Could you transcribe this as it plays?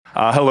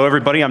Hello,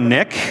 everybody. I'm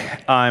Nick.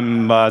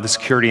 I'm the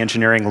security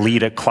engineering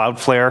lead at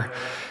Cloudflare.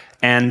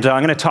 And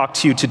I'm going to talk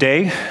to you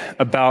today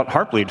about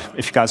Heartbleed,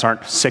 if you guys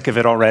aren't sick of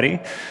it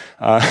already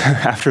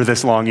after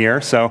this long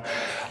year. So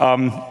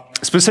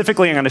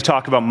specifically, I'm going to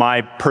talk about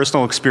my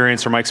personal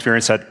experience or my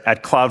experience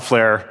at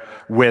Cloudflare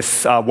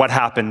with what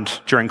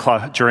happened during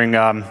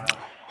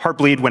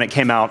Heartbleed when it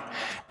came out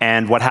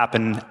and what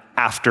happened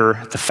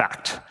after the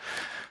fact.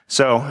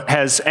 So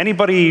has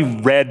anybody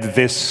read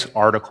this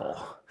article?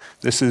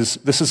 This is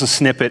a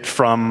snippet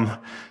from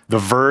The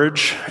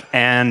Verge,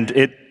 and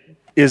it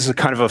is a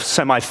kind of a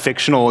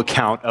semi-fictional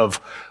account of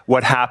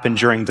what happened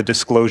during the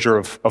disclosure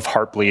of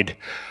Heartbleed.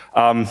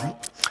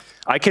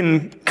 I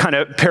can kind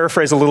of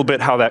paraphrase a little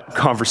bit how that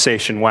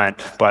conversation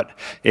went, but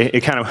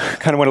it kind of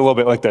went a little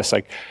bit like this.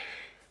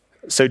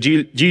 So do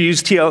you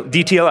use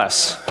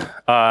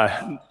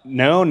DTLS?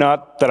 No,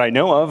 not that I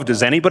know of.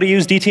 Does anybody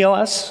use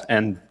DTLS?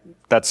 And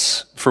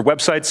that's for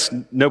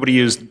websites. Nobody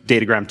used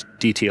Datagram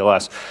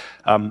DTLS.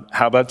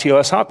 How about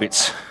TLS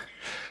heartbeats?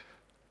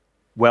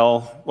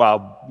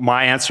 Well,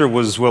 my answer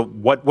was,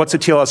 what's a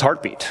TLS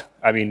heartbeat?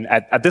 I mean,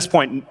 at this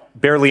point,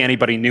 barely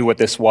anybody knew what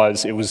this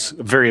was. It was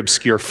a very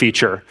obscure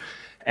feature.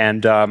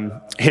 And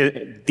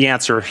the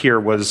answer here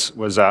was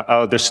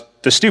oh,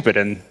 they're stupid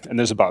and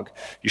there's a bug.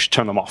 You should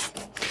turn them off.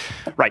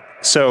 Right,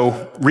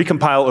 so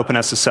recompile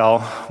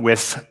OpenSSL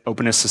with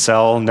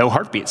OpenSSL no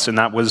heartbeats, and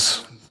that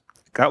was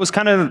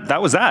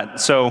that.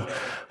 So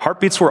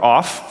heartbeats were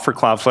off for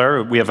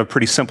Cloudflare. We have a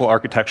pretty simple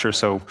architecture,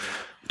 so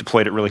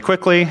deployed it really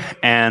quickly,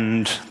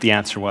 and the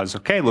answer was,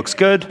 okay, looks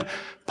good.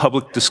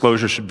 Public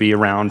disclosure should be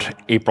around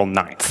April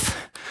 9th.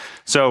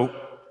 So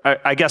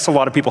I guess a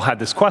lot of people had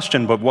this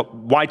question, but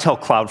why tell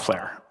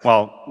Cloudflare?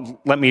 Well,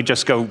 let me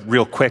just go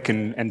real quick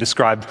and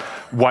describe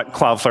what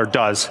Cloudflare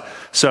does.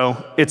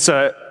 So it's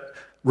a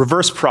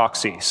reverse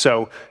proxy.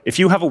 So if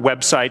you have a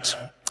website,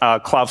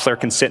 Cloudflare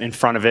can sit in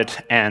front of it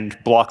and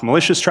block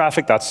malicious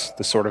traffic. That's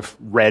the sort of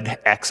red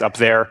X up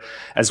there,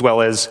 as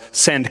well as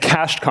send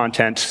cached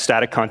content,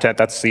 static content.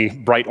 That's the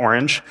bright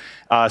orange.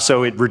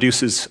 So it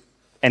reduces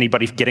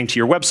anybody getting to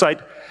your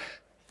website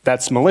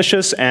that's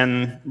malicious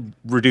and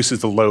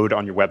reduces the load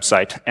on your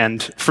website.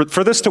 And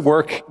for this to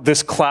work,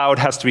 this cloud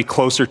has to be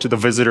closer to the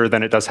visitor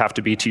than it does have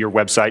to be to your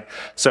website.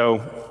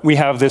 So we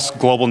have this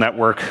global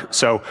network,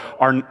 so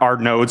our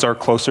nodes are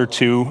closer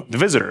to the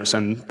visitors,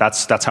 and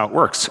that's how it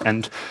works.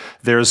 And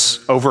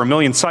there's over 1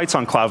 million sites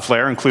on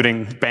Cloudflare,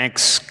 including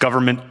banks,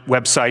 government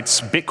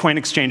websites, Bitcoin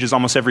exchanges.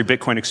 Almost every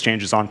Bitcoin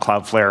exchange is on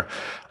Cloudflare.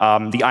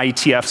 The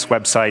IETF's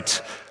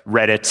website,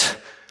 Reddit.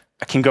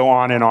 I can go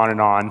on and on and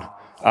on.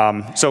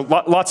 So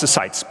lots of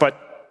sites,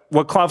 but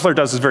what Cloudflare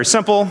does is very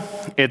simple.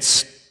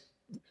 It's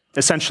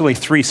essentially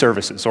 3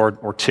 services, or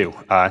 2,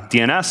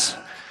 DNS,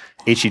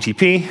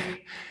 HTTP,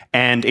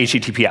 and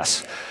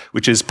HTTPS,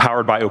 which is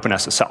powered by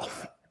OpenSSL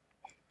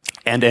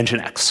and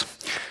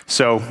Nginx.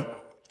 So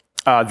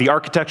the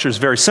architecture is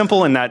very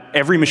simple in that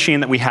every machine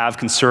that we have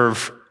can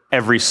serve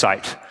every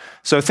site.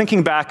 So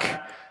thinking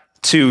back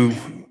to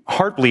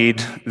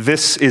Heartbleed,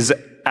 this is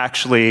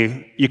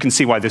actually, you can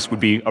see why this would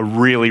be a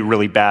really,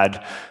 really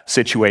bad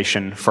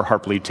situation for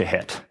Heartbleed to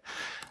hit.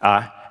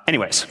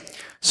 Anyways,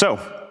 so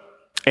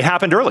it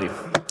happened early,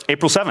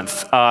 April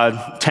 7th.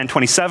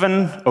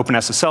 1027,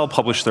 OpenSSL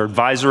published their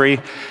advisory,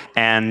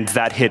 and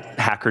that hit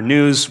Hacker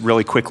News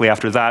really quickly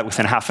after that.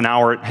 Within half an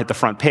hour, it hit the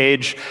front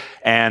page,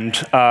 and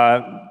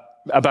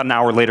about an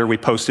hour later, we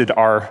posted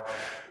our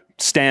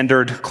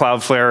standard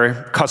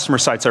Cloudflare customer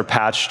sites are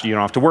patched, you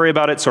don't have to worry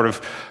about it, sort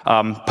of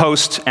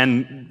post.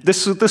 And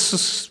this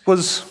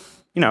was,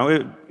 you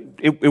know,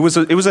 it was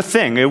a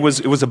thing. It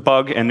was a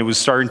bug, and it was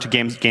starting to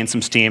gain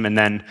some steam. And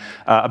then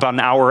about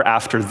an hour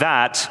after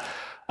that,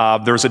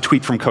 there was a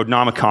tweet from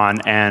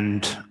Codenomicon,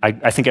 and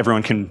I think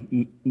everyone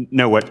can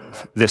know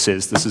what this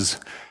is.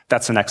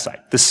 That's the next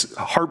site. This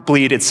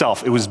Heartbleed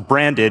itself, it was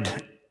branded,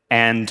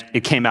 and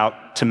it came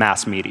out to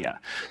mass media.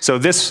 So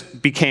this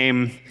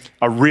became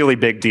a really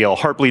big deal.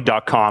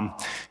 Heartbleed.com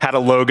had a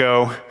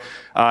logo,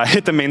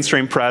 hit the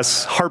mainstream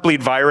press.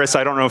 Heartbleed virus,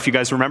 I don't know if you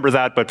guys remember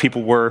that, but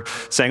people were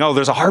saying, oh,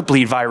 there's a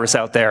Heartbleed virus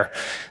out there.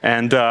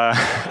 And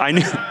I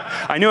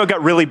knew it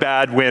got really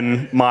bad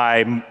when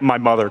my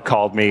mother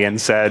called me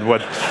and said,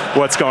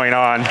 what's going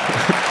on?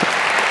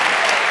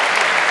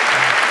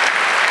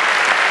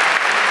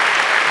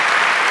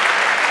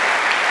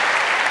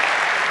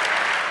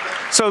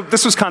 So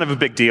this was kind of a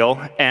big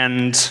deal,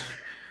 and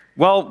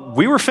well,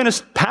 we were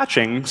finished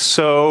patching,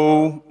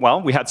 so,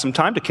 well, we had some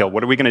time to kill.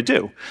 What are we going to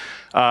do?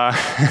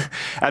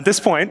 At this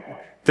point,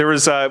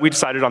 we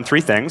decided on 3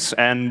 things,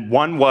 and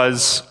one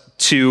was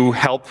to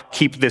help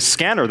keep this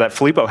scanner that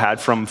Filippo had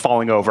from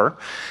falling over.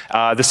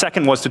 The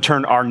second was to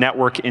turn our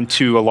network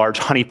into a large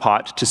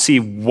honeypot to see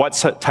what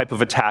type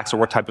of attacks or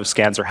what type of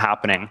scans are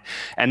happening.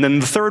 And then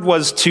the third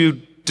was to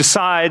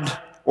decide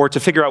or to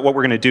figure out what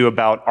we're going to do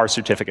about our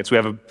certificates. We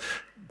have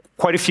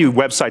quite a few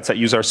websites that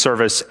use our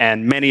service,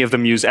 and many of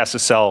them use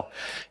SSL,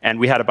 and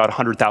we had about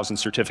 100,000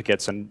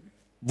 certificates, and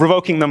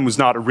revoking them was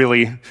not a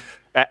really,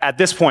 at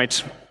this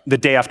point, the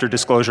day after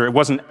disclosure, it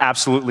wasn't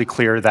absolutely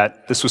clear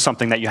that this was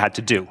something that you had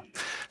to do.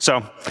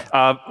 So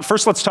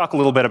first, let's talk a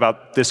little bit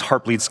about this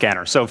Heartbleed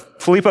scanner. So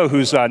Filippo,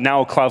 who's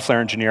now a Cloudflare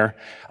engineer,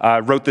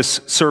 wrote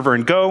this server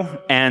in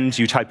Go, and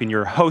you type in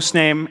your host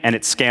name, and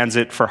it scans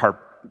it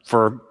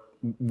for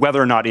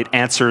whether or not it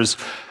answers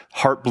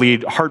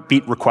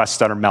heartbeat requests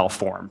that are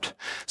malformed.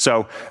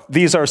 So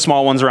these are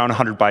small ones, around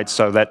 100 bytes,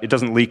 so that it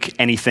doesn't leak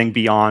anything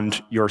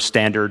beyond your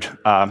standard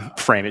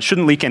frame. It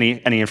shouldn't leak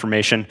any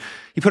information.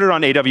 He put it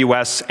on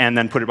AWS and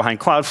then put it behind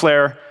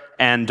Cloudflare.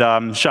 And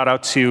shout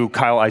out to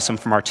Kyle Isom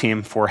from our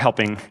team for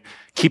helping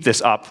keep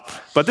this up.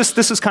 But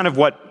this is kind of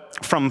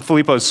what, from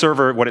Filippo's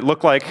server, what it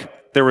looked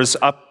like. There was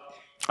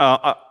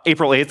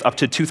April 8th, up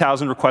to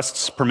 2,000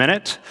 requests per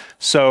minute.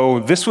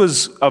 So this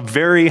was a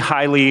very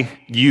highly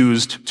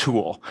used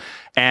tool.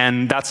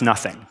 And that's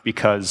nothing,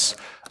 because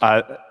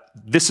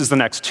this is the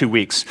next 2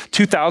 weeks.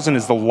 2,000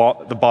 is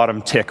the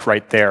bottom tick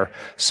right there.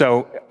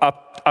 So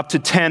up to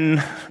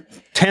 10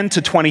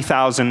 to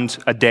 20,000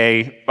 a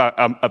day,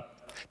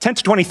 10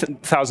 to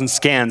 20,000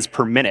 scans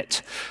per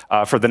minute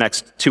for the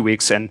next 2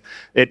 weeks, and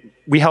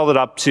we held it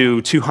up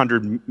to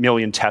 200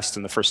 million tests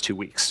in the first 2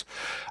 weeks.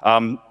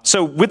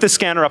 So with the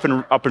scanner up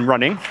and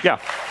running, yeah.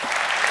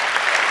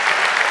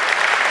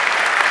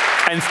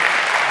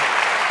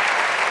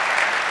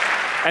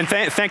 And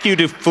thank you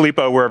to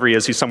Filippo, wherever he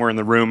is. He's somewhere in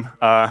the room.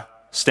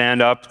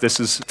 Stand up.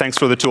 Thanks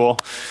for the tool.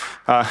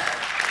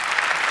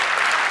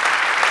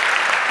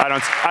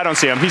 I don't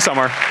see him. He's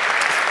somewhere.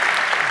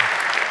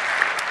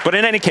 But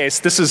in any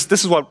case, this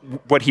is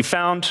what he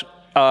found.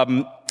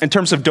 In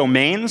terms of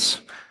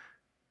domains,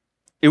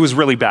 it was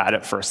really bad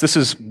at first. This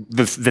is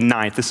the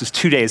 9th. This is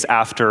 2 days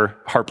after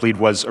Heartbleed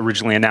was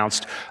originally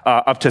announced.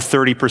 Up to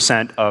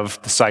 30%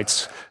 of the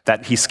sites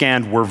that he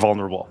scanned were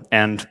vulnerable.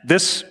 And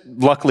this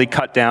luckily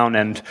cut down,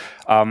 and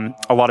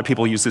a lot of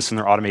people use this in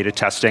their automated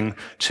testing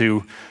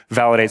to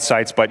validate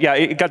sites. But yeah,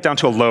 it got down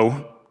to a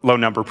low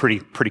number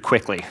pretty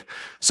quickly.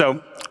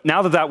 So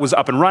now that was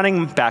up and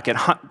running, back at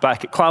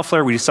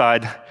Cloudflare, we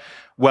decide,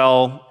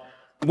 well,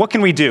 what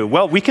can we do?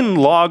 Well, we can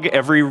log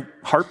every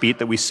heartbeat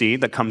that we see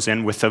that comes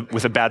in with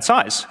a bad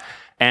size.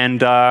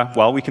 And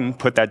well, we can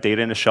put that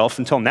data in a shelf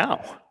until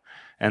now.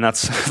 And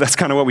that's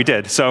kind of what we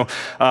did. So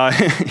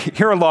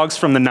here are logs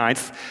from the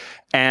 9th,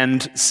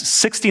 and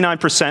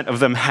 69% of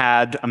them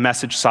had a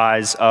message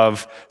size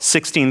of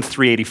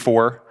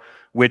 16,384,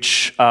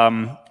 which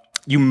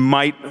you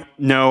might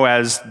know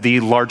as the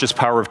largest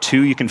power of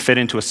 2 you can fit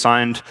into a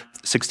signed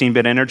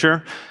 16-bit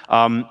integer,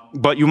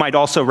 but you might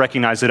also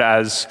recognize it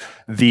as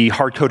the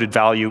hard-coded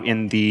value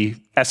in the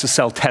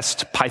SSL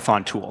test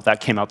Python tool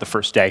that came out the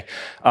first day.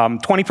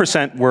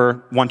 20%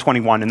 were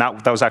 121, and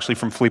that was actually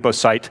from Filippo's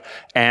site.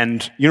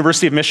 And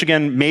University of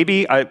Michigan,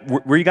 maybe,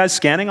 were you guys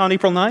scanning on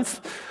April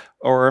 9th?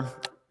 Or,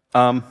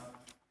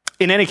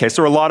 in any case,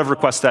 there were a lot of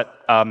requests that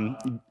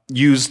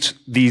used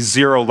the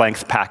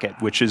zero-length packet,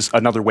 which is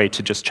another way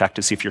to just check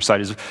to see if your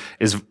site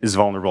is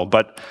vulnerable.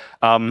 But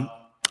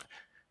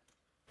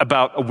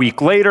about a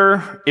week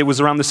later, it was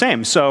around the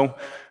same. So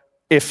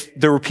if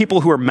there were people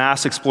who were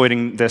mass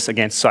exploiting this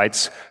against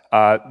sites,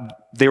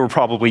 they were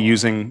probably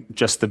using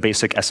just the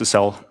basic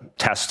SSL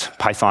test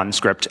Python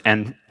script,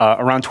 and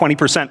around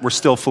 20% were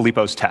still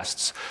Filippo's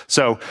tests.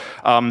 So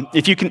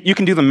if you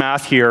can do the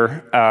math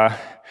here,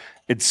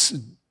 it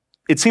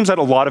seems that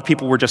a lot of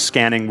people were just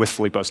scanning with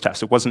Filippo's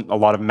test. It wasn't a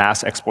lot of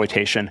mass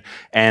exploitation.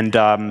 And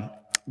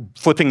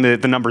flipping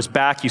the numbers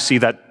back, you see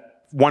that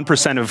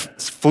 1% of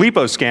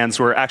Filippo's scans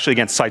were actually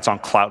against sites on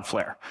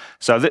Cloudflare.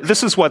 So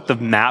this is what the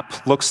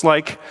map looks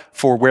like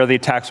for where the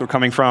attacks were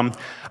coming from.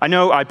 I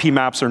know IP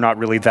maps are not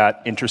really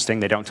that interesting.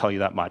 They don't tell you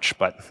that much,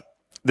 but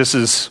this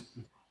is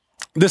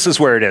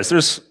where it is.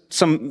 There's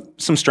some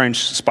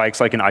strange spikes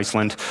like in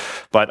Iceland,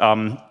 but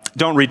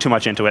don't read too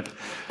much into it.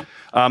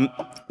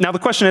 Now the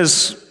question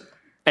is,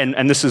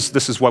 and this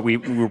is what we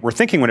were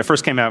thinking when it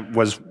first came out,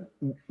 was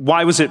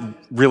why was it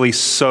really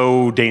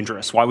so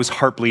dangerous? Why was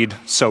Heartbleed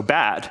so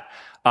bad?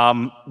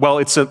 Well,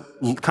 it's a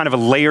kind of a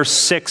layer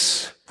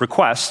 6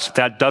 request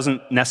that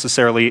doesn't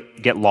necessarily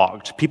get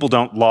logged. People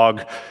don't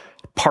log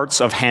parts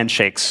of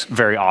handshakes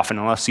very often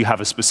unless you have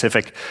a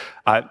specific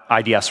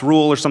IDS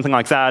rule or something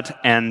like that.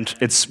 And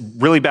it's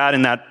really bad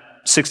in that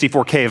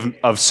 64K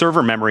of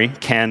server memory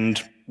can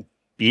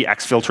be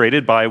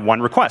exfiltrated by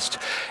one request.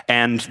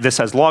 And this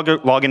has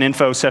login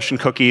info, session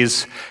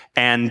cookies,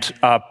 and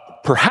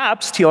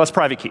perhaps TLS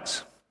private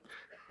keys.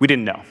 We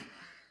didn't know.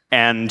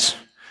 And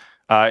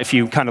if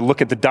you kind of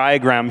look at the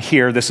diagram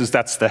here,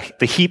 that's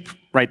the heap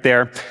right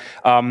there.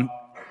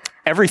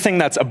 Everything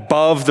that's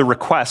above the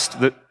request,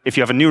 if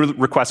you have a new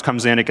request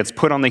comes in, it gets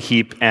put on the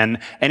heap, and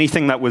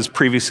anything that was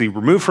previously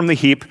removed from the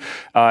heap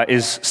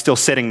is still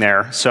sitting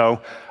there. So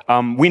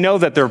we know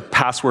that there are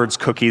passwords,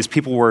 cookies.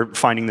 People were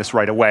finding this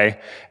right away.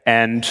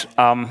 And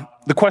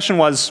the question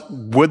was,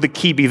 would the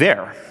key be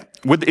there?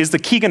 Is the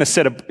key going to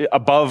sit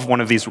above one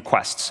of these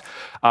requests?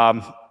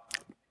 So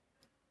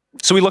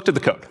we looked at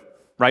the code,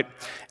 right?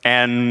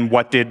 And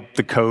what did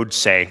the code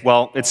say?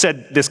 Well, it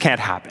said this can't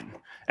happen.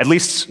 at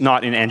least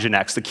not in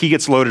Nginx. The key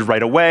gets loaded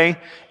right away,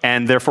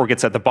 and therefore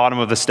gets at the bottom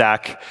of the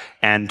stack,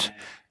 and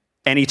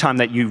anytime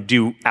that you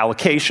do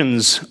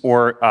allocations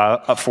or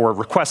for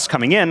requests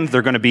coming in,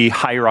 they're going to be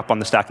higher up on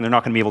the stack, and they're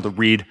not going to be able to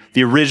read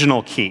the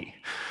original key,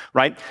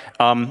 right?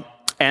 And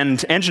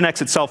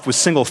Nginx itself was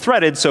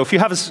single-threaded, so if you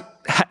have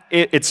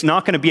it's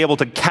not going to be able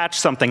to catch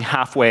something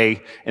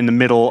halfway in the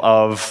middle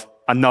of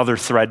another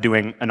thread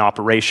doing an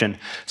operation.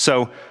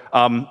 So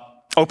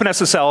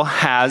OpenSSL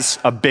has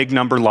a big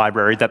number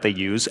library that they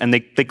use, and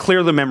they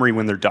clear the memory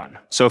when they're done.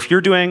 So if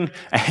you're doing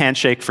a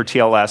handshake for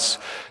TLS,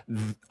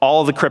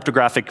 all the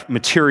cryptographic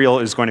material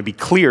is going to be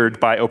cleared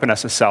by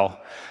OpenSSL.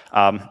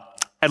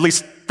 At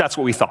least that's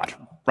what we thought,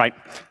 right?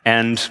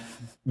 And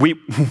we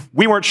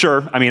weren't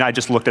sure. I mean, I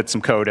just looked at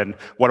some code, and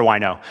what do I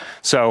know?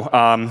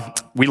 So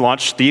we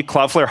launched the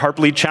Cloudflare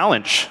Heartbleed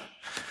Challenge.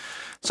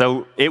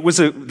 So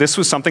this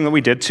was something that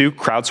we did to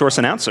crowdsource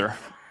an answer.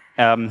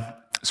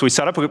 So we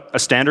set up a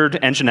standard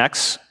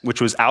Nginx,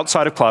 which was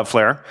outside of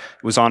Cloudflare.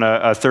 It was on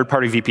a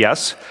third-party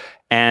VPS,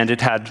 and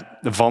it had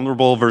the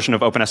vulnerable version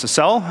of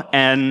OpenSSL.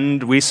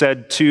 And we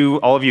said to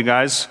all of you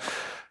guys,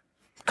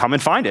 come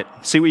and find it,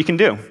 see what you can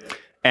do.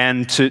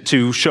 And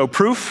to show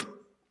proof,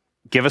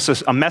 give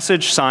us a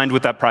message signed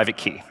with that private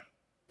key.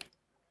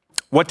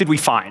 What did we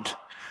find?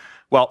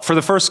 Well, for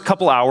the first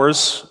couple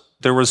hours,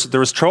 there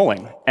was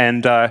trolling.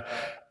 And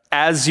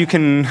as you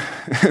can,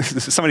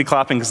 somebody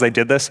clapping because they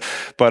did this,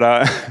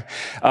 but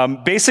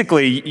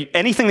basically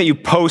anything that you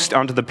post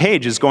onto the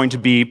page is going to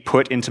be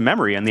put into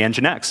memory in the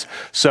Nginx.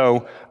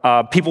 So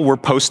people were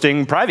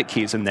posting private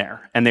keys in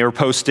there, and they were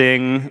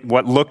posting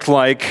what looked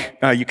like,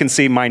 you can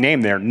see my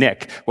name there,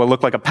 Nick, what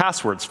looked like a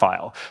passwords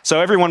file. So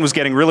everyone was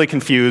getting really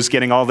confused,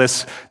 getting all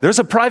this, there's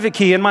a private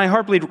key in my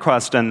Heartbleed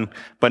request,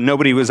 but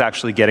nobody was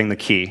actually getting the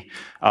key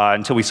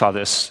until we saw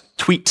this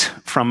tweet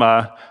from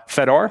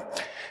Fedor.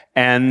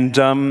 And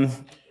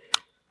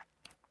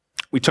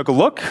we took a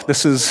look.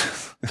 This is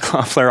the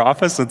Cloudflare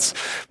office. It's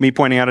me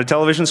pointing out a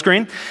television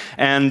screen.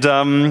 And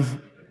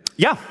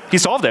yeah, he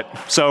solved it.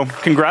 So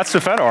congrats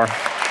to Fedor.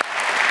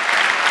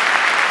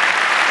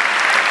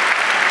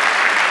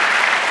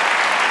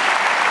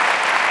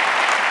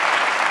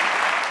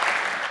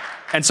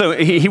 And so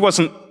he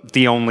wasn't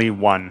the only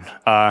one.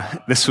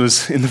 This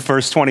was in the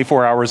first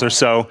 24 hours or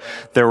so.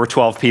 There were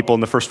 12 people.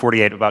 In the first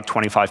 48, about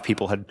 25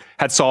 people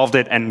had solved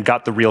it and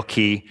got the real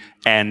key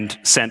and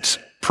sent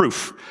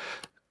proof.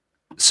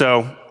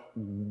 So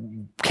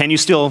can you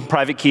steal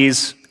private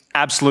keys?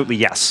 Absolutely,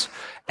 yes.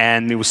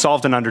 And it was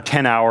solved in under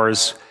 10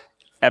 hours.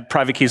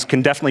 Private keys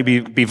can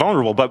definitely be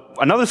vulnerable. But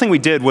another thing we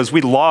did was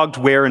we logged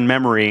where in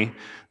memory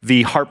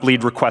the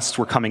Heartbleed requests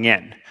were coming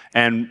in.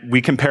 And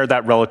we compared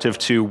that relative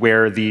to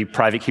where the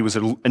private key was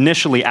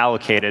initially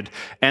allocated,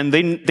 and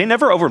they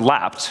never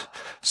overlapped.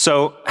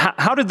 So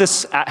how did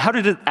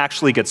it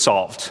actually get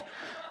solved?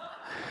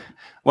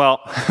 Well,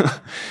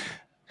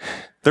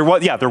 there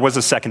was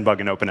a second bug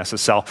in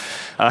OpenSSL.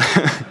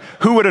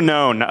 Who would have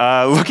known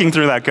looking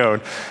through that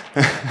code?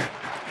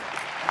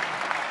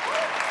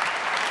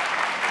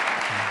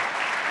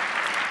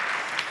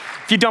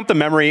 If you dump the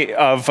memory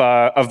of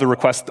the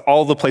request,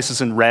 all the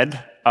places in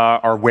red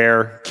are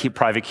where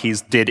private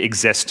keys did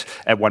exist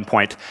at one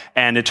point.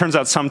 And it turns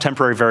out some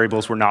temporary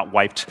variables were not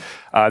wiped.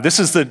 This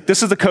is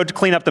the code to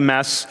clean up the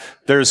mess.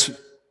 There's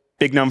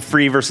big num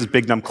free versus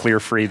big num clear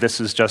free. This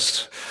is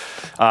just,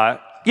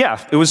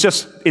 it was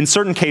just in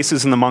certain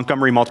cases in the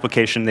Montgomery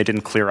multiplication, they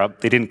didn't clear up.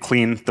 They didn't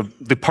clean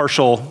the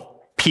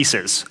partial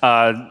pieces.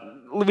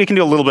 We can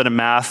do a little bit of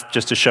math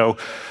just to show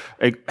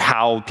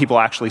how people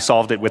actually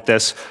solved it with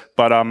this.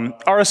 But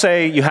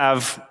RSA, you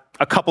have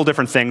a couple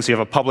different things. You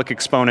have a public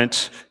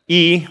exponent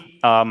E.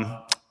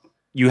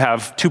 You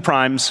have two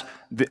primes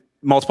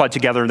multiplied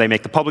together, they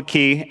make the public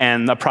key,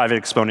 and a private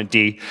exponent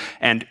D.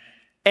 And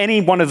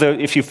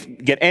if you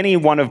get any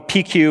one of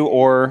PQ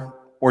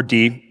or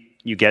D,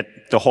 you get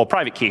the whole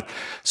private key.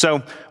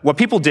 So what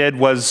people did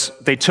was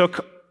they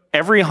took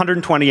every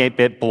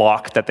 128-bit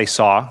block that they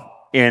saw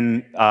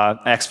in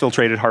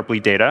exfiltrated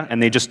Heartbleed data,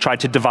 and they just tried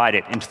to divide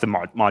it into the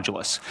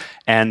modulus.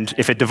 And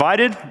if it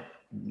divided,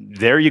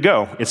 there you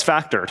go, it's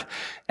factored.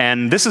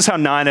 And this is how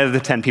 9 out of the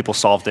 10 people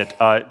solved it.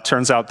 It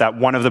turns out that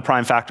one of the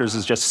prime factors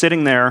is just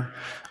sitting there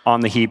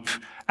on the heap.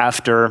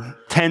 After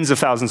tens of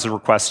thousands of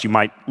requests, you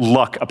might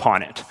luck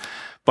upon it.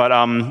 But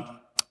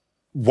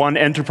one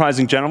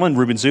enterprising gentleman,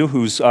 Ruben Zhu,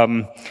 who's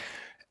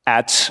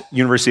at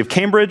University of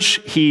Cambridge,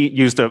 he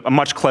used a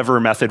much cleverer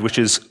method, which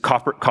is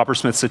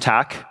Coppersmith's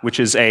attack, which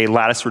is a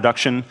lattice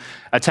reduction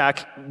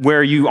attack,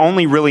 where you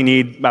only really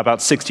need about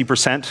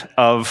 60%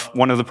 of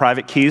one of the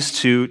private keys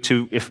to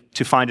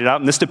find it out.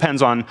 And this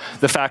depends on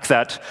the fact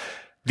that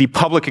the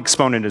public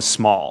exponent is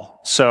small.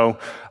 So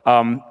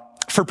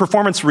for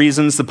performance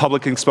reasons, the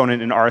public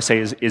exponent in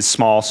RSA is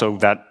small, so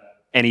that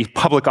any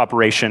public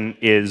operation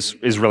is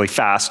really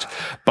fast.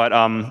 But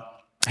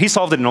he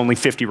solved it in only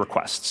 50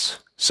 requests.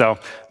 So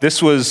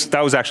that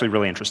was actually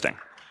really interesting.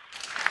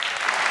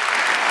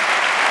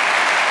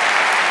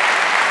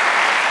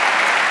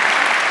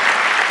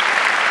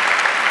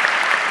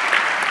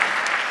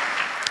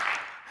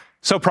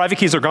 So private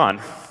keys are gone,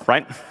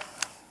 right?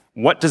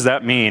 What does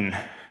that mean?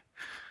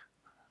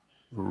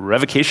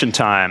 Revocation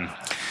time.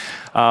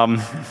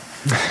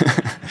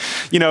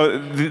 You know,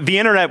 the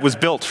internet was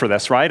built for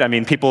this, right? I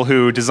mean, people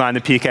who designed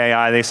the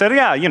PKI, they said,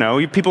 yeah, you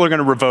know, people are going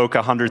to revoke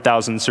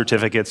 100,000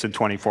 certificates in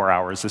 24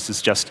 hours. This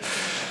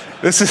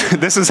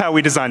is how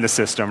we designed the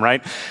system,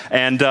 right?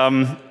 And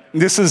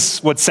this is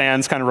what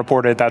Sans kind of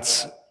reported.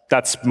 That's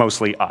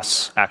mostly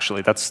us,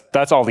 actually.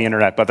 That's all the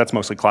internet, but that's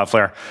mostly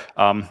Cloudflare.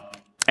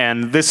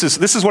 And this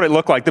is what it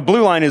looked like. The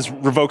blue line is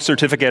revoked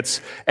certificates,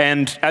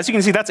 and as you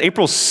can see, that's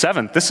April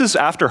 7th. This is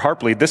after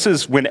Heartbleed. This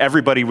is when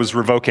everybody was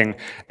revoking,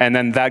 and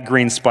then that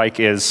green spike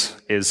is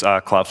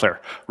Cloudflare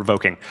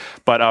revoking.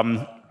 But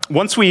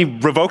once we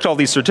revoked all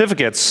these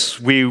certificates,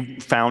 we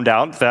found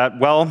out that,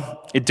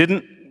 well, it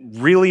didn't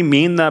really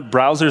mean that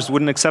browsers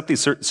wouldn't accept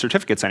these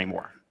certificates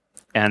anymore.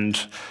 And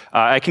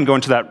I can go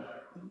into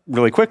that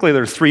really quickly.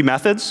 There are 3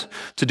 methods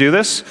to do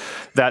this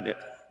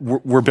that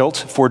were built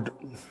for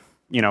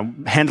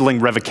handling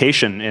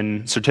revocation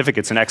in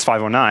certificates in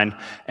X509.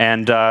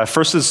 And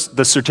first is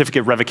the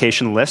certificate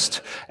revocation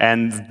list.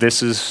 And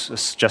this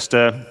is just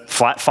a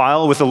flat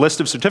file with a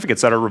list of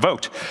certificates that are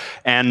revoked.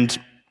 And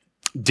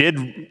did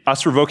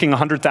us revoking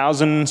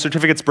 100,000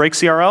 certificates break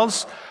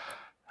CRLs?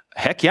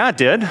 Heck yeah, it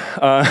did.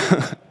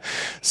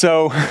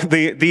 So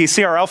the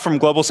CRL from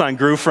GlobalSign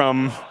grew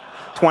from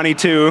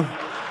 22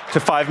 to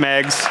 5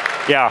 megs.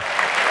 Yeah.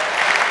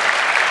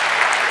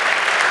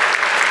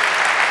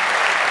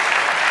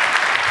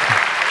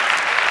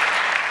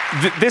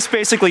 This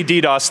basically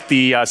DDoSed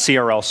the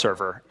CRL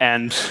server,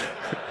 and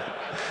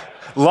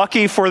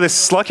lucky for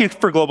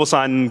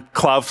GlobalSign,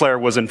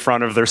 Cloudflare was in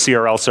front of their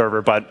CRL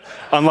server, but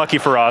unlucky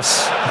for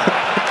us.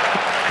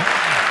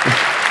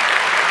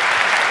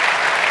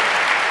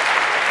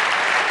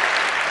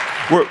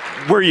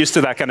 We're used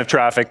to that kind of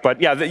traffic, but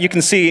yeah, you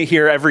can see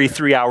here every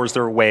 3 hours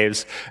there were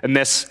waves, and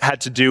this had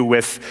to do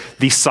with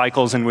the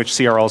cycles in which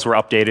CRLs were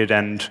updated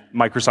and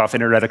Microsoft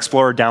Internet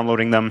Explorer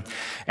downloading them,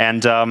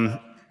 and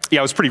yeah,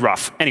 it was pretty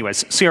rough.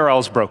 Anyways, CRL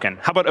is broken.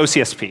 How about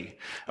OCSP?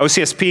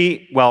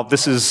 OCSP, well,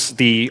 this is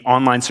the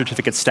Online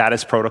Certificate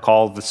Status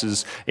Protocol. This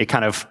is a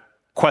kind of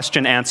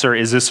question answer.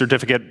 Is this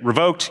certificate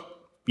revoked?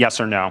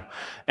 Yes or no?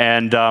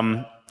 And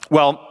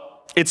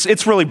well,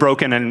 it's really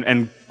broken,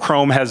 and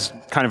Chrome has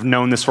kind of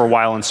known this for a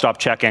while and stopped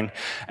checking.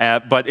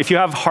 But if you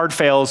have hard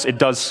fails, it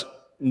does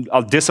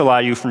disallow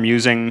you from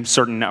using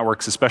certain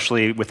networks,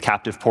 especially with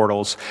captive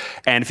portals.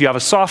 And if you have a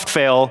soft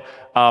fail,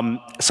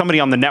 somebody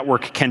on the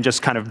network can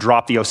just kind of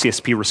drop the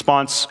OCSP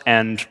response,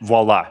 and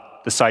voila,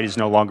 the site is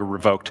no longer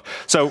revoked.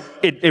 So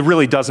it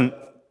really doesn't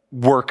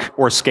work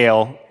or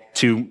scale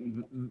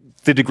to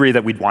the degree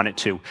that we'd want it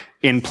to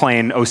in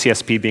plain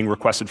OCSP being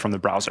requested from the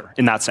browser,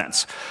 in that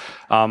sense.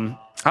 How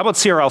about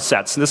CRL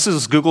sets? This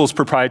is Google's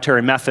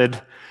proprietary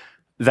method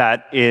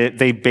that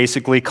they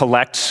basically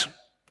collect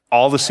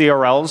all the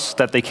CRLs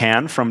that they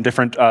can from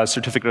different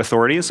certificate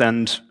authorities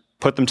and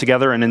put them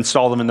together and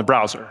install them in the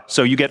browser.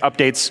 So you get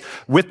updates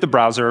with the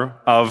browser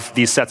of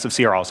these sets of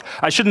CRLs.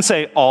 I shouldn't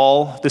say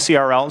all the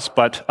CRLs,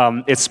 but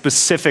it's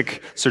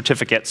specific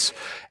certificates.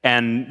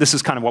 And this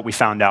is kind of what we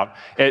found out.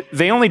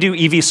 They only do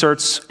EV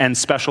certs and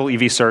special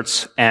EV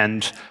certs.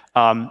 And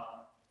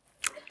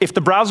if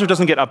the browser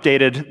doesn't get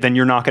updated, then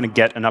you're not going to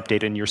get an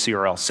update in your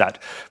CRL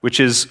set, which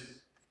is,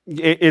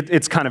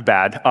 it's kind of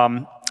bad.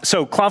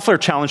 So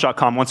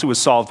CloudflareChallenge.com, once it was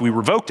solved, we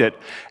revoked it.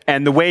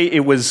 And the way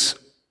it was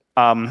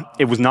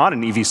not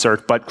an EV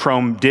cert, but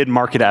Chrome did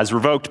mark it as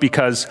revoked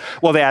because,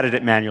 well, they added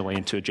it manually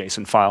into a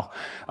JSON file.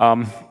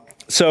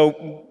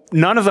 So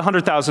none of the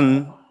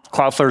 100,000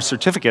 Cloudflare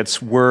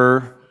certificates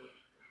were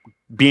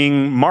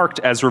being marked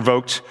as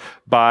revoked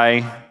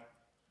by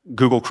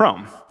Google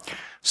Chrome.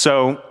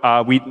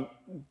 So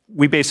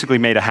we basically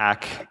made a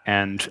hack,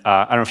 and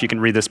I don't know if you can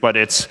read this, but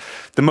it's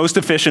the most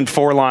efficient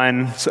 4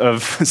 lines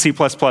of C++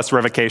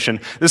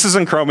 revocation. This is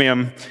in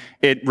Chromium.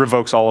 It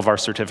revokes all of our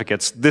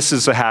certificates. This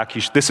is a hack.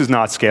 This is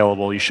not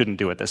scalable. You shouldn't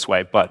do it this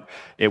way, but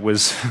it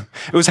was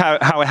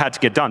how it had to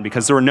get done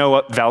because there were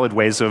no valid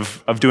ways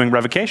of doing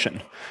revocation.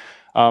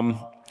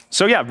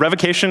 So yeah,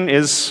 revocation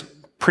is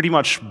pretty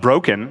much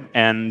broken,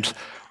 and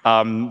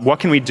what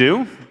can we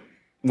do?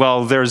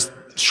 Well, there's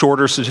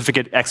shorter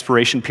certificate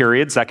expiration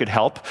periods that could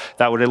help.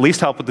 That would at least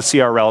help with the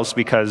CRLs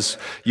because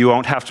you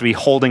won't have to be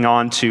holding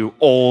on to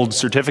old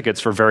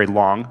certificates for very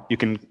long. You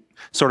can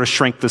sort of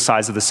shrink the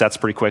size of the sets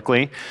pretty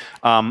quickly.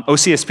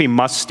 OCSP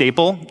must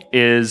staple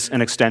is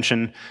an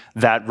extension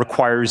that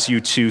requires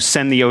you to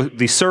send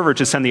the server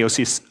to send the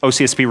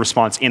OCSP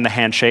response in the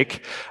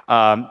handshake.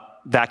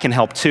 That can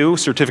help too.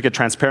 Certificate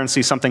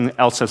transparency, something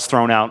else that's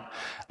thrown out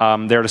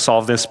there to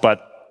solve this,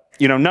 but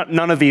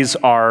none of these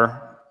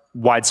are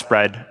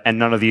widespread, and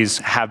none of these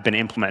have been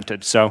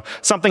implemented. So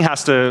something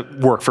has to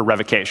work for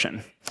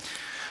revocation.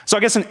 So I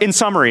guess in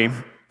summary,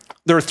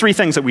 there are 3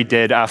 things that we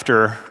did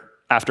after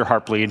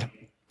Heartbleed.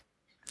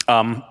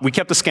 We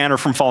kept the scanner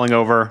from falling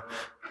over,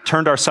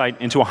 turned our site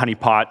into a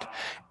honeypot,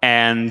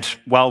 and,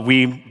 well,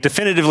 we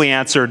definitively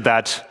answered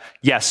that,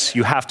 yes,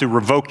 you have to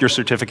revoke your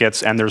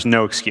certificates, and there's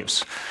no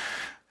excuse.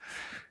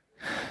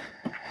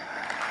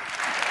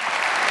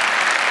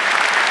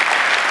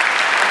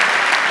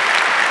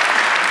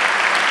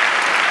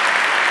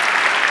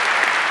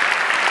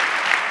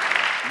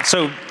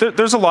 So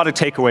there's a lot of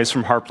takeaways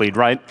from Heartbleed,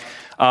 right?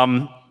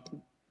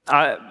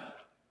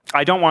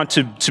 I don't want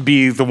to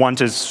be the one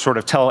to sort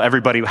of tell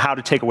everybody how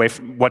to take away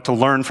what to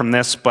learn from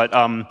this, but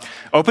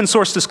open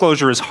source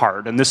disclosure is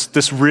hard, and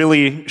this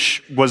really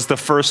was the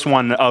first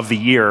one of the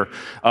year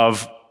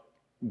of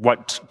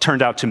what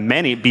turned out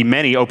to be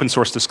many open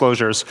source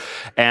disclosures,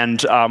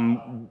 and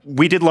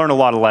we did learn a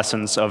lot of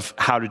lessons of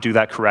how to do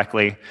that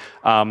correctly.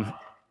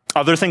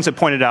 Other things that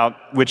pointed out,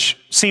 which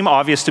seem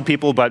obvious to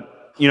people, but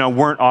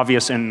weren't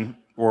obvious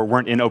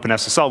weren't in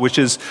OpenSSL, which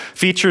is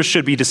features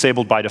should be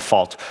disabled by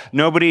default.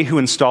 Nobody who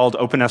installed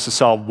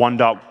OpenSSL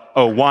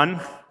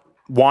 1.01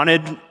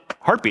 wanted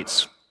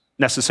heartbeats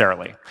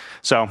necessarily.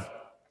 So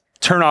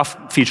turn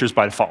off features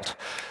by default.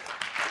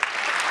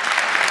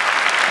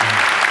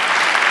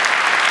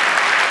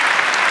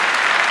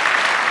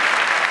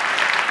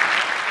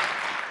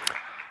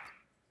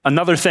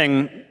 Another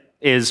thing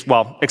is,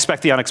 well,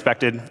 expect the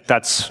unexpected.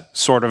 That's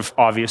sort of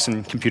obvious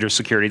in computer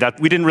security.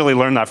 We didn't really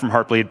learn that from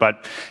Heartbleed,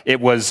 but it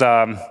was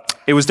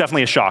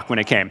definitely a shock when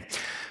it came.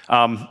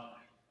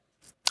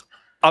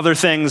 Other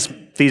things,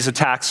 these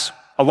attacks,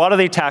 a lot of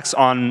the attacks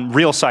on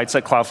real sites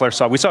that Cloudflare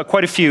saw, we saw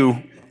quite a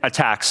few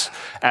attacks,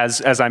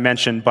 as I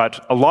mentioned,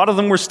 but a lot of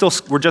them were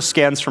just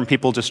scans from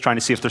people just trying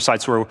to see if their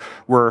sites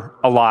were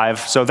alive.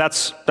 So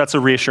that's a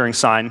reassuring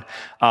sign.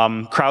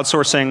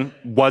 Crowdsourcing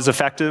was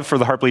effective for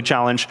the Heartbleed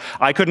challenge.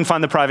 I couldn't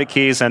find the private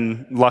keys,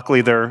 and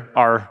luckily there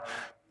are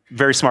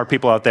very smart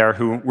people out there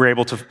who were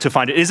able to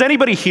find it. Is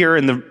anybody here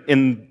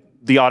in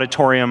the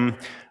auditorium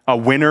a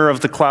winner of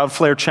the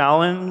Cloudflare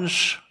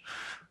challenge?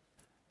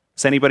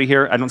 Is anybody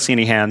here? I don't see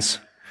any hands,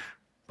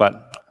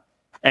 but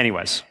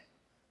anyways.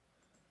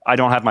 I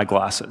don't have my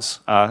glasses.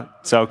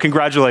 So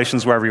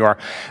congratulations wherever you are.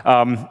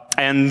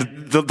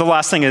 And the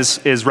last thing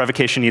is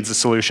revocation needs a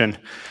solution.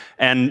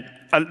 And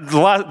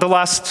the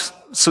last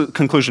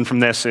conclusion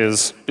from this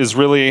is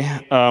really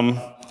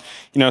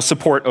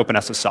support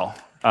OpenSSL.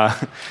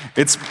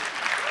 It's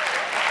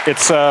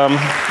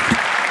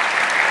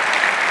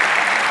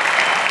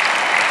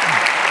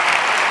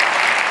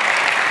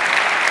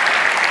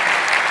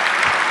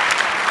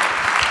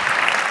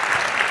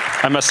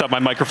I messed up my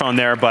microphone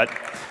there, but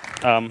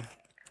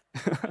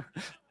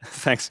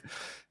thanks.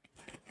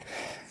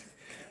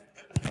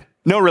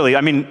 No, really.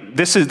 I mean,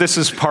 this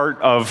is part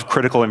of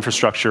critical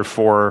infrastructure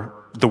for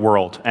the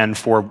world and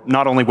for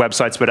not only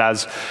websites, but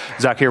as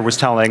Zach here was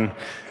telling,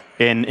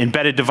 in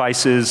embedded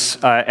devices,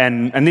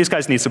 and these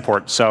guys need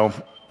support. So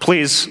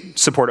please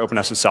support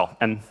OpenSSL.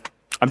 And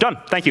I'm done.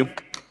 Thank you.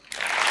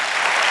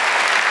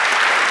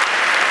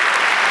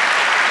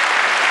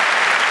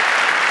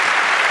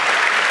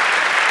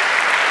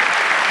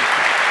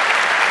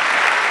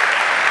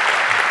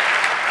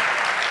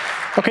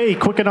 Okay,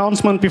 quick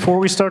announcement before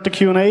we start the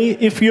Q&A.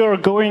 If you're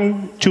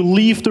going to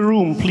leave the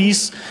room,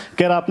 please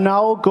get up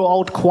now, go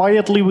out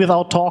quietly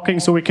without talking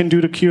so we can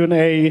do the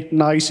Q&A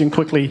nice and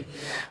quickly.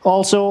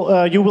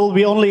 Also, you will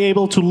be only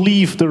able to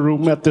leave the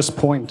room at this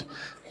point.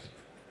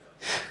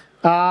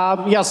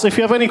 Yes, if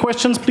you have any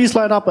questions, please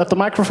line up at the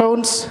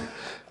microphones.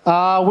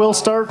 We'll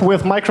start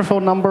with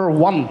microphone number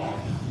 1.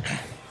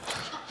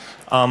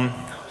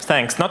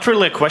 Thanks. Not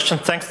really a question.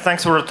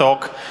 Thanks for the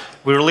talk.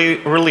 We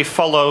really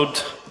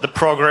followed the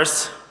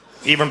progress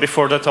even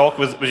before the talk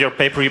with your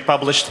paper you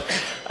published,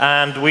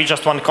 and we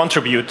just want to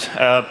contribute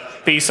a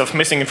piece of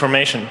missing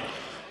information.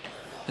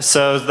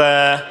 So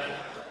the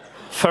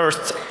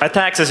first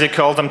attacks, as you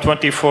call them,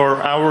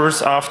 24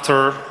 hours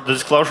after the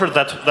disclosure,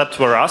 that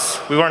were us.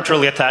 We weren't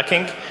really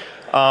attacking.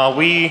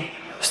 We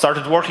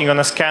started working on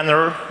a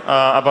scanner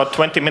about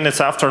 20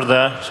 minutes after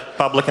the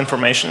public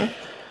information,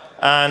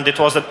 and it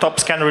was the top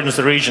scanner in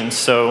the region.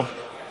 So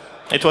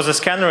it was a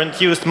scanner and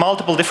used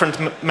multiple different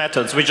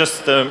methods. We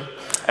just,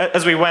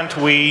 as we went,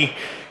 we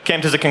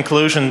came to the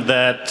conclusion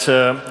that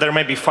there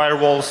may be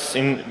firewalls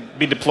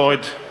be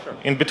deployed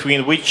in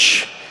between,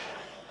 which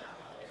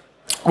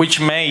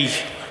may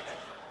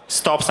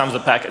stop some of the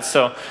packets.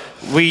 So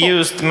we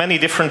used many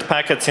different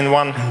packets in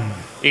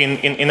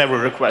every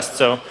request.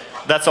 So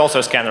that's also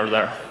a scanner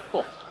there.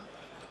 Cool.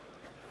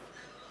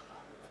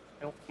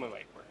 Oh, my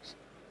mic works.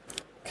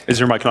 Is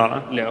your mic not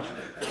on? No.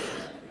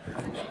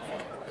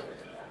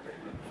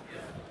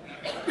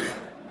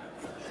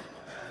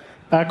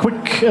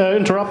 Quick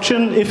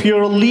interruption. If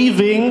you're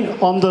leaving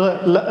on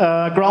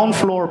the ground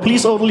floor,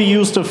 please only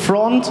use the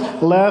front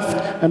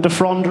left and the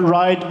front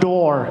right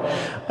door.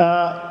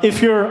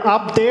 If you're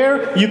up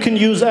there, you can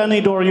use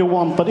any door you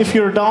want. But if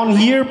you're down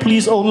here,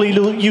 please only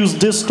use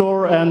this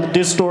door and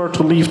this door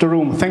to leave the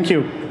room. Thank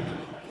you.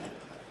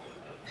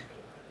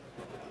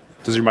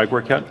 Does your mic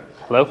work yet?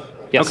 Hello?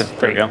 Yes. Okay,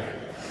 there we go.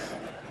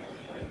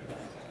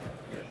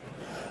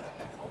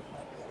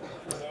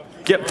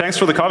 Yep, thanks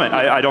for the comment.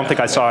 I don't think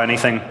I saw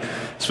anything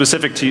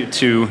specific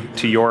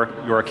to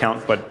your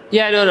account, but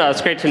Yeah, no,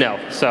 it's great to know.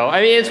 So,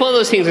 I mean, it's one of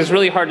those things, it's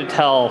really hard to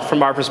tell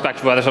from our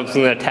perspective whether someone's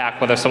an attack,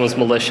 whether someone's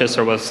malicious,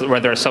 or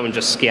whether someone's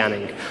just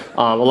scanning.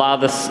 A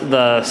lot of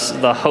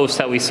the hosts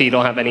that we see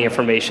don't have any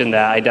information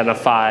that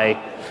identify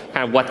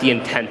kind of what the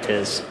intent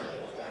is.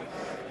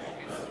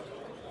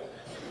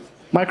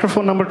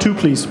 Microphone number 2,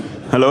 please.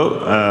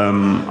 Hello,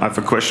 I have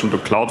a question to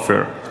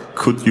Cloudflare.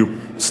 Could you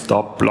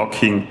stop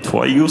blocking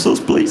Tor users,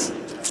 please?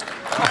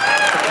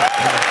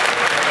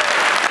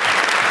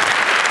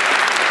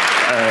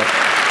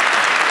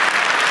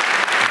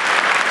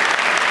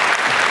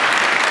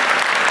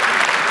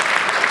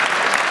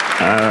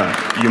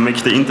 You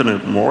make the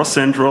internet more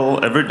central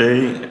every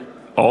day.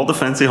 All the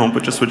fancy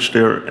homepages switch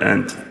there,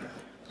 and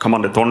come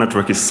on, the Tor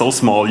network is so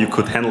small you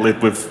could handle it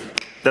with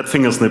that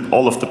finger snip,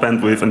 all of the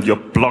bandwidth, and you're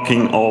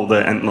blocking all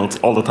the endnodes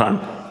all the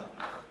time.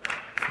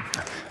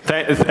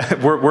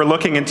 We're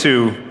looking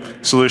into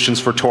solutions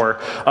for Tor.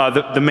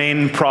 The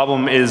main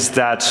problem is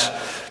that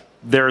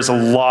there is a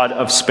lot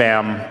of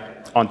spam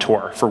on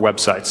Tor for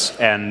websites,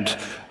 and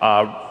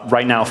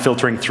right now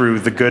filtering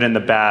through the good and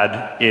the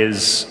bad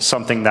is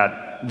something that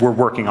we're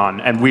working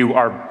on, and we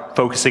are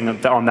focusing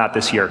on that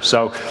this year.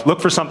 So look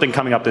for something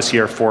coming up this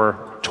year for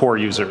Tor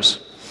users.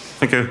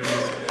 Thank you.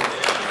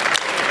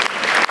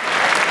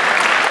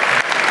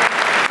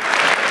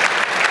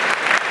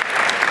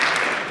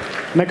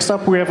 Next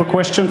up, we have a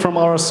question from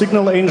our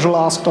Signal Angel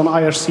asked on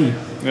IRC.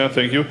 Yeah,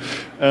 thank you.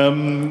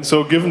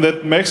 So given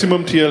that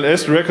maximum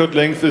TLS record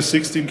length is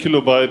 16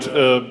 kilobyte,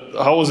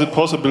 how is it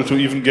possible to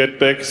even get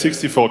back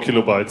 64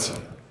 kilobytes?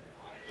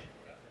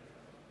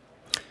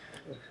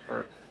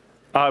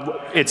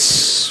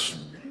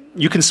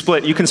 You can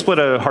split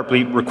a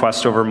Heartbleed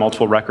request over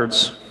multiple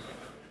records,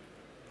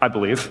 I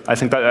believe.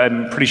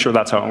 I'm pretty sure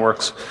that's how it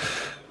works.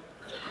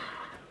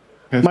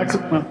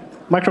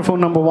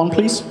 Microphone number 1,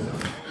 please.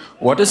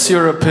 What is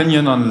your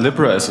opinion on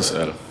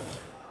LibreSSL?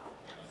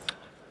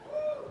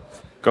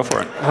 Go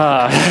for it.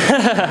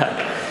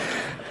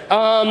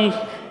 I'm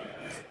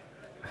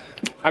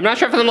not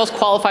sure if I'm the most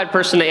qualified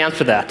person to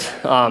answer that,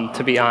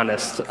 to be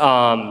honest.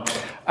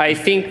 I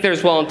think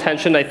there's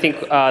well-intentioned. I think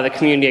the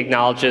community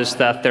acknowledges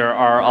that there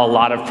are a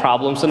lot of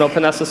problems in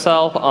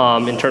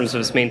OpenSSL in terms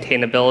of its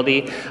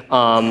maintainability.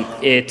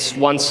 It's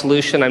one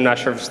solution. I'm not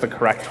sure if it's the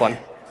correct one.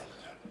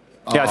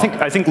 Yeah,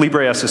 I think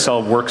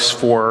LibreSSL works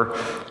for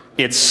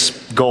its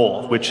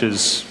goal, which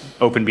is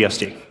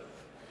OpenBSD.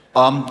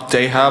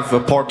 They have a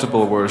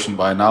portable version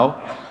by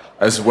now,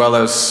 as well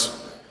as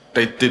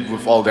they did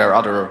with all their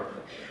other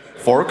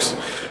forks,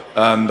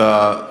 and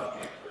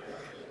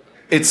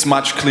it's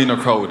much cleaner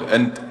code.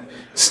 And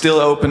still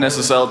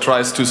OpenSSL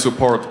tries to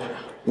support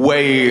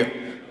way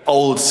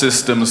old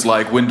systems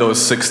like Windows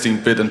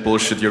 16-bit and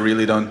bullshit you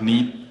really don't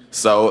need.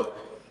 So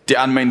the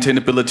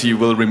unmaintainability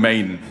will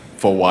remain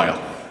for a while.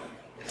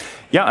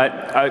 Yeah,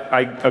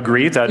 I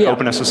agree that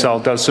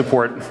OpenSSL does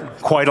support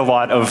quite a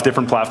lot of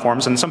different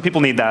platforms, and some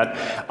people need that.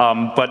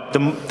 But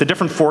the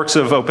different forks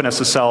of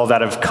OpenSSL that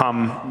have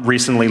come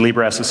recently,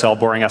 LibreSSL,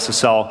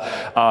 BoringSSL,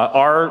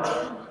 are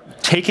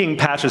taking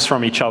patches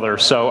from each other.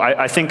 So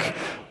I think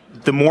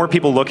the more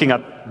people looking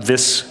at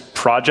this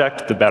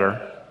project, the better.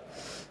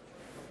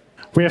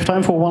 We have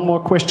time for one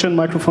more question.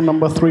 Microphone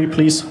number 3,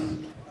 please.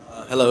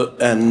 Hello.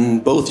 In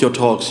both your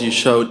talks, you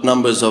showed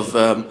numbers of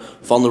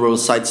vulnerable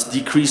sites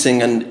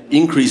decreasing and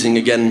increasing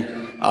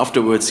again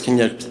afterwards. Can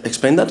you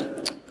explain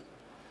that?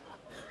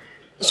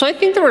 So I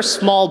think there were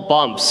small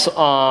bumps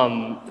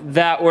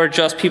that were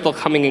just people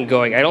coming and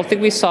going. I don't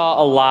think we saw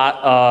a lot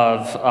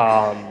of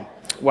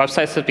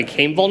websites that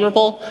became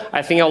vulnerable.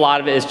 I think a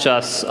lot of it is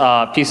just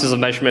pieces of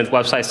measurement,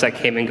 websites that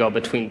came and go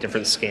between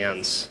different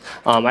scans.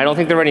 I don't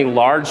think there were any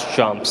large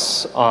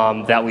jumps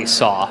that we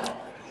saw.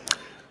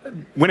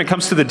 When it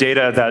comes to the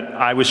data that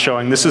I was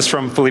showing, this is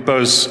from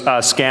Filippo's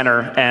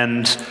scanner,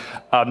 and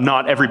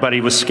not everybody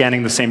was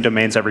scanning the same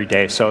domains every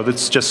day, so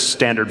that's just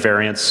standard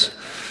variance.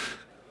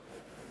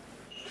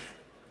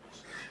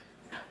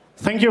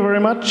 Thank you very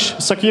much,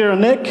 Sakir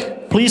and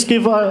Nick. Please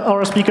give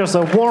our speakers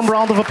a warm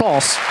round of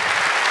applause.